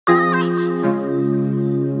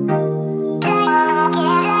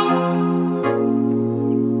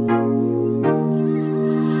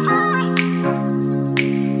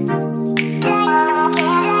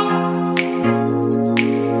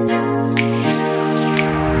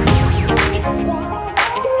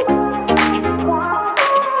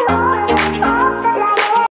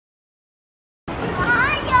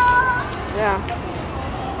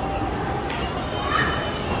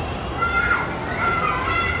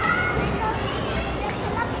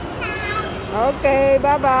Okay,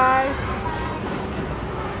 bye-bye.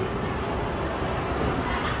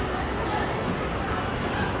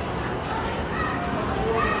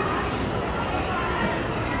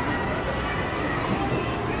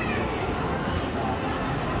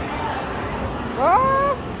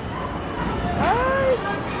 Oh! Ay!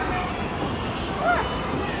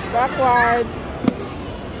 Backward.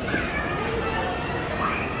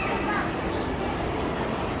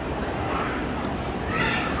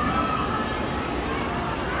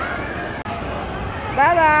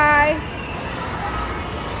 Bye-bye.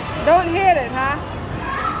 Don't hit it, huh?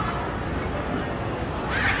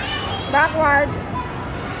 Backward.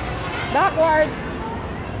 Backward.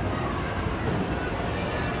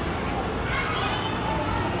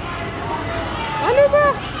 Ano ba?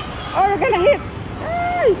 Oh, you're gonna hit.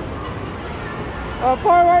 Ay! Oh,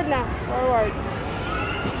 forward na. Forward.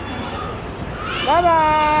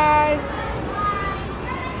 Bye-bye.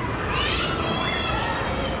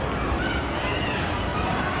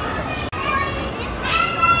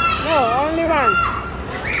 No, only one.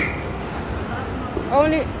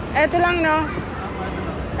 Only, eto lang, no?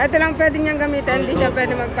 Eto lang pwede niyang gamitin. Hindi siya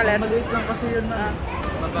pwede magpalit. Maliit lang kasi yun na.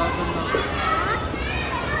 Mabagal na.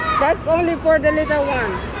 That's only for the little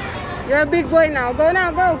one. You're a big boy now. Go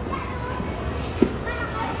now, go.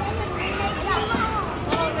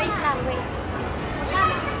 Wait lang, wait.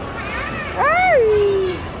 Ay!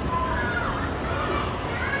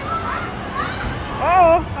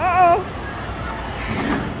 Uh-oh, uh-oh.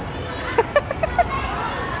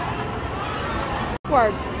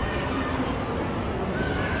 Backward.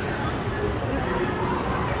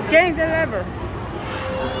 Change the lever.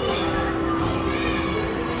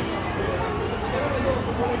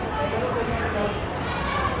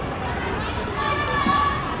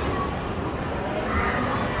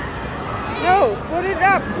 No, put it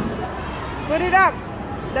up. Put it up.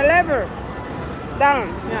 The lever. Down.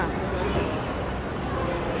 Yeah.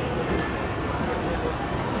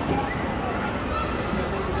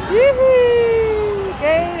 Yee-hee!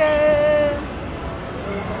 Kayden!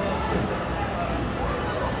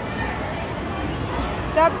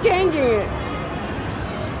 Stop changing it.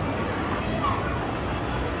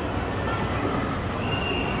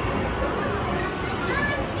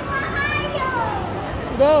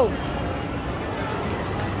 Go.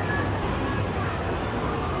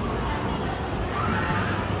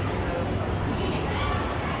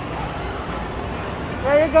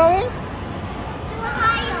 Where are you going? To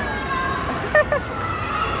Ohio.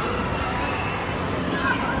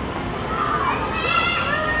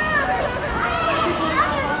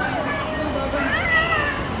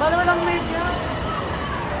 Bala lang mate niya.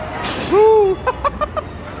 Woo!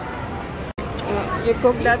 You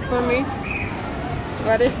cook that for me?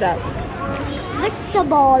 What is that?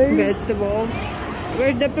 Vegetables. Vegetable.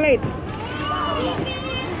 Where's the plate?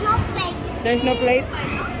 There's no plate. There's no plate?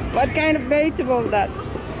 What kind of vegetable is that?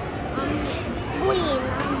 Green.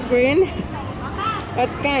 Green? What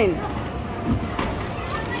kind?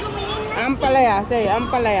 Green. Ampalaya. Say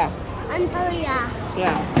ampalaya. Ampalaya.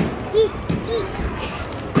 Yeah. Eat, eat.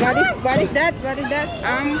 What is that? What is that?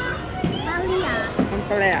 Ampalaya.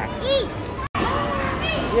 Ampalaya. Eat.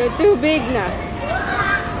 You're too big now.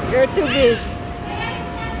 You're too big.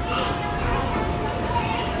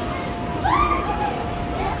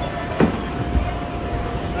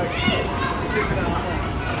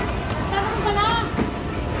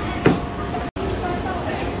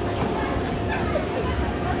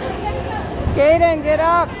 Kayden, get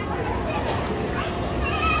up.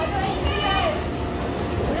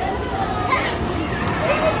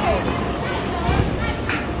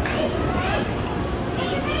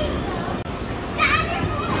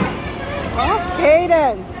 Oh,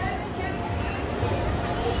 Kayden.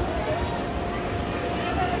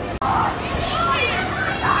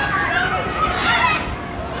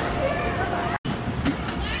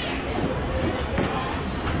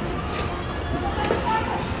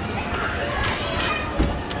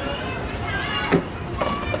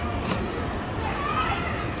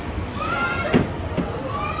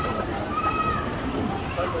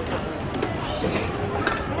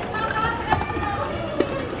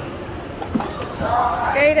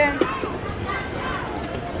 Kayden.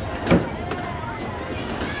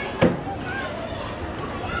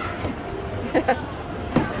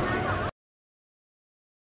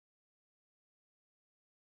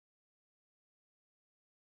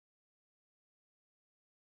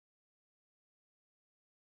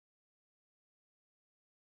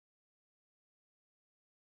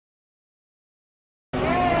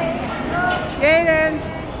 Kayden.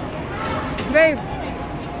 Babe.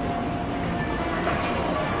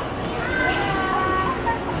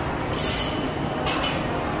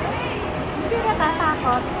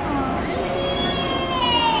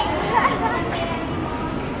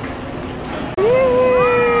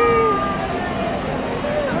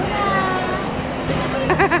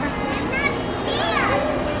 You're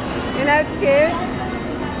not scared?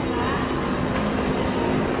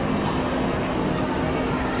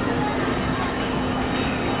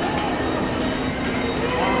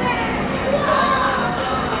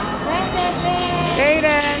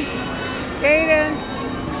 Kayden! Kayden!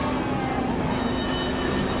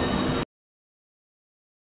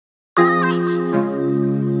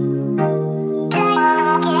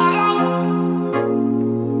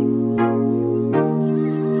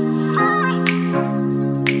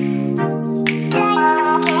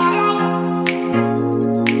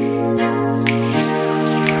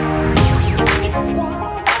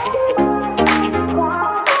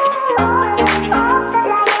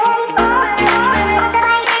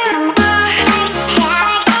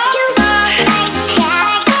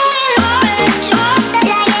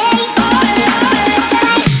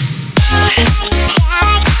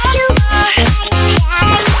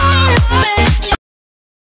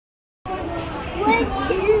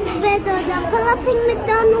 The Philippine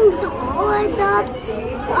McDonald's or the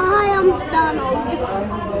Ohio McDonald's?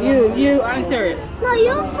 You answer it. No,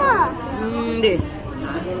 you first. This.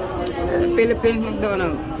 Philippine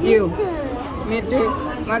McDonald's. You. Me too.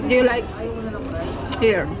 What do you like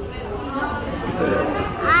here?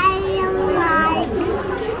 I like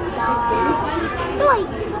the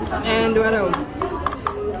toys. And what else?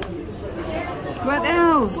 What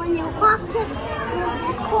else? When you crack it, there's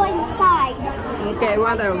a toy inside. Okay,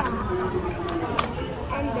 what else?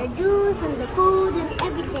 And the juice and the food and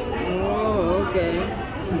everything. Oh, okay.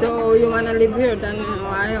 So you wanna live here than in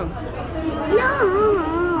Ohio?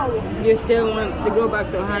 No. You still want to go back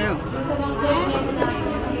to Ohio?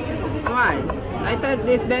 Why? I thought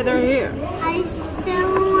it's better here. I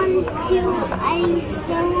still want to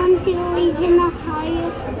live in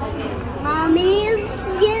Ohio. Mommy,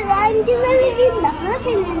 I'm gonna live in the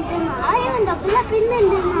Philippines and then Ohio and the Philippines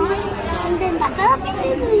and then Ohio and then the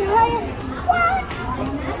Philippines and Ohio. What?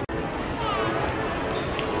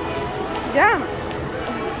 Jump!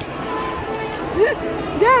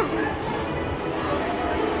 Jump!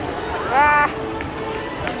 Ah!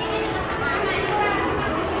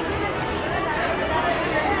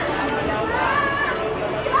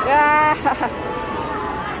 Yeah!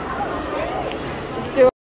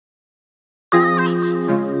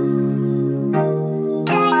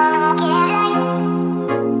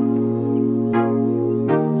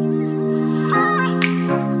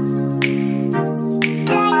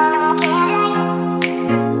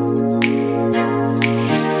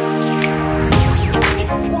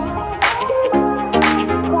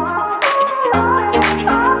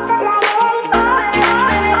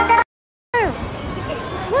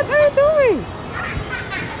 What are you doing?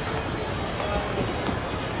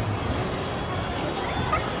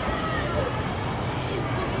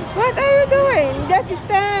 What are you doing? Just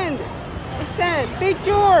stand. Stand.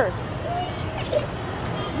 Picture.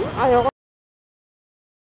 Ayoko